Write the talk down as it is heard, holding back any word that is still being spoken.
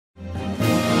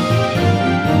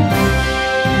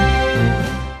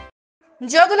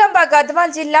జోగులాంబ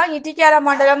గద్వాల్ జిల్లా ఇటిక్యాల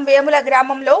మండలం వేముల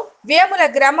గ్రామంలో వేముల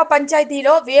గ్రామ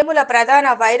పంచాయతీలో వేముల ప్రధాన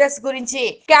వైరస్ గురించి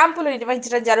క్యాంపులు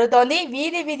నిర్వహించడం జరుగుతోంది.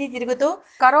 వీధి వీధి తిరుగుతూ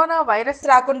కరోనా వైరస్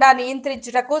రాకుండా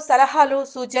నియంత్రించుటకు సలహాలు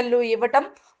సూచనలు ఇవ్వటం,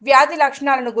 వ్యాధి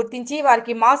లక్షణాలను గుర్తించి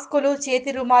వారికి మాస్కులు,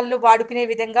 చేతి రుమాలు వాడుకునే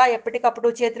విధంగా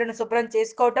ఎప్పటికప్పుడు చేతులను శుభ్రం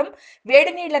చేసుకోవటం,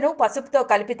 వేడి నీళ్లను పసుపుతో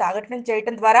కలిపి తాగటం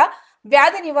చేయటం ద్వారా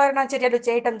వ్యాధి నివారణ చర్యలు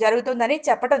చేయటం జరుగుతుందని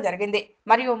చెప్పడం జరిగింది.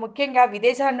 మరియు ముఖ్యంగా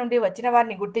విదేశాల నుండి వచ్చిన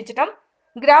వారిని గుర్తించటం,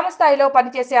 గ్రామ స్థాయిలో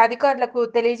పనిచేసే అధికారులకు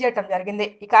తెలియజేయడం జరిగింది.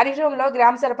 ఈ కార్యక్రమంలో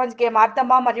గ్రామ సర్పంచ్ కె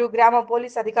మార్తమ్మ మరియు గ్రామ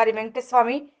పోలీస్ అధికారి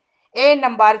వెంకటస్వామి,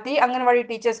 ఏఎన్ఎం భారతి, అంగన్వాడీ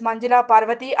టీచర్స్ మంజుల,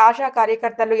 పార్వతి, ఆశా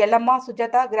కార్యకర్తలు ఎల్లమ్మ,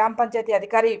 సుజాత, గ్రామ పంచాయతీ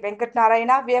అధికారి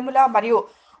వెంకటనారాయణ, వేముల మరియు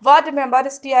వార్డు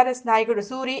మెంబర్స్, టీఆర్ఎస్ నాయకుడు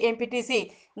సూరి, ఎంపీటీసీ,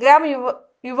 గ్రామ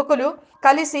యువకులు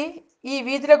కలిసి ఈ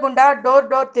వీధుల గుండా డోర్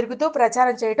డోర్ తిరుగుతూ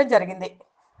ప్రచారం చేయడం జరిగింది.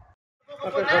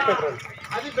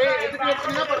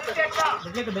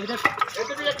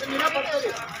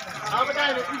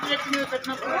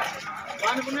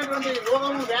 దానికి ఉన్నటువంటి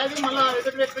రోగం వ్యాధి మళ్ళీ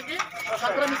ఎదుటి వ్యక్తికి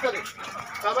సంక్రమిస్తుంది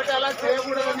కాబట్టి అలా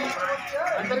చేయకూడదని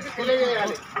అందరికీ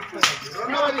తెలియజేయాలి.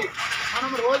 రెండవది,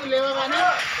 మనం రోజు లేవగానే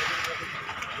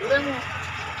ఉదయం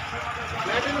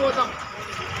లాట్రిన్ పోతాం,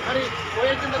 మరి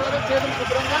పోయేసిన తర్వాత చేతులు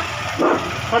శుభ్రంగా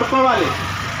కడుక్కోవాలి.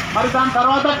 మరి దాని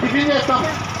తర్వాత టిఫిన్ చేస్తాం.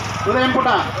 ఉదయం పూట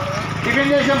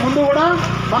టిఫిన్ చేసే ముందు కూడా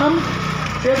మనం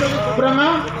చేతులు శుభ్రంగా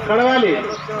కడగాలి.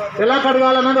 ఎలా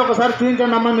కడగాలన్నది ఒకసారి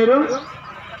చూపించండి అమ్మ. మీరు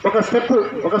ఒక స్టెప్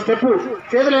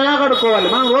చేతులు ఎలా కడుక్కోవాలి.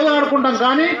 మనం రోజు కడుక్కుంటాం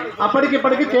కానీ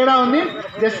అప్పటికిప్పటికి తేడా ఉంది.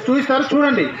 జస్ట్ చూపిస్తారు,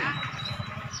 చూడండి.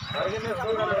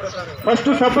 ఫస్ట్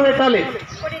సబ్బు పెట్టాలి.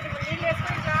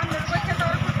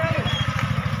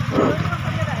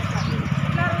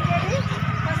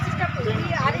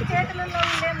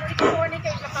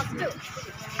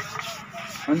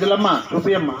 మంజులమ్మ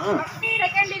చూపియమ్మా.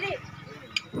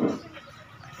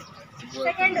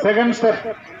 సెకండ్ స్టెప్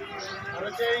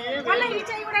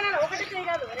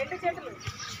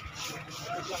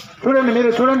చూడండి, మీరు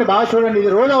చూడండి, బాగా చూడండి. ఇది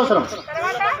రోజు అవసరం.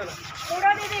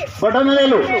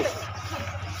 బొటనవేలు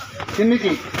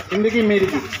కిందికి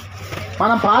మీదికి.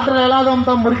 మనం పాత్రలు ఎలా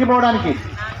తోముతాం మురికిపోవడానికి,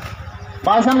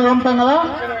 బాసనలు తోముతాం కదా,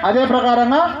 అదే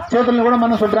ప్రకారంగా చేతులను కూడా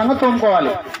మనం శుభ్రంగా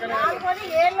తోముకోవాలి.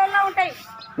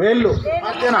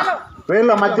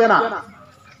 వేళ్ళ మధ్యన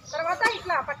తర్వాత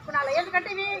ఇట్లా పట్టుకునాలి. ఎందుకంటే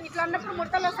ఇవి ఇట్లా అన్నప్పుడు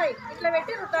ముడతలు వస్తాయి. ఇట్లా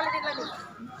పెట్టి రుద్దాలి.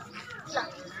 ఇట్లా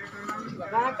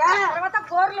తర్వాత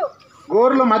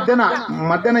గోర్లు మధ్యన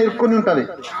ఇరుక్కుని ఉంటది.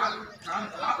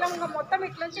 ఇట్లా మొత్తం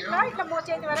ఇట్లా ఇట్లా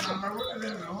మోచేతి వరకు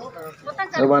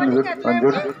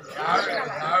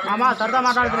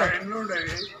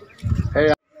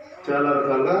చాలా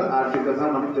రకాలుగా ఆర్థికంగా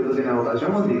మనం దెబ్బతినే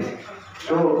అవకాశం ఉంది.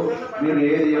 సో మీరు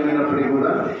ఏది ఏమైనప్పటికీ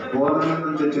కూడా గవర్నమెంట్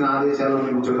నుంచి వచ్చిన ఆదేశాలను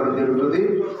మీకు చెప్పడం జరుగుతుంది.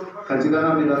 ఖచ్చితంగా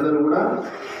మీరందరూ కూడా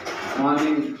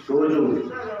మార్నింగ్ రోజు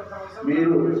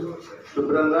మీరు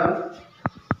శుభ్రంగా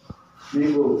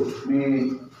మీకు మీ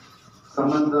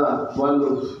సంబంధ వాళ్ళు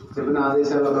చెప్పిన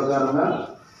ఆదేశాల ప్రకారంగా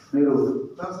మీరు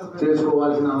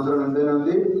చేసుకోవాల్సిన అవసరం ఎంతైనా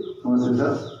ఉంది.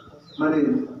 సార్, మరి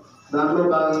దాంట్లో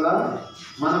భాగంగా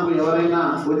మనకు ఎవరైనా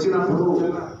వచ్చినప్పుడు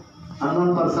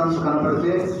అన్నోన్ పర్సన్స్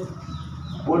కనపడితే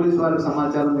పోలీసు వారికి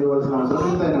సమాచారం ఇవ్వాల్సిన అవసరం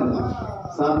ఎంతైనా ఉంది.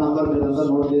 సార్ నంబర్ మీరంతా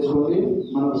నోట్ చేసుకోండి.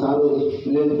 మనకు సార్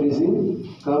విలేజ్ పీసీ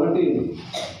కాబట్టి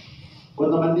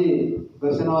కొంతమంది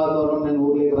ఘర్షణ వాతావరణం, నేను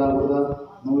ఊర్లోకి రాకూడదా,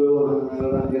 నువ్వెవరు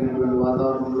వెళ్ళడానికి అనేటువంటి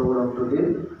వాతావరణంలో కూడా ఉంటుంది.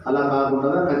 అలా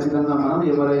కాకుండా ఖచ్చితంగా మనం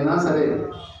ఎవరైనా సరే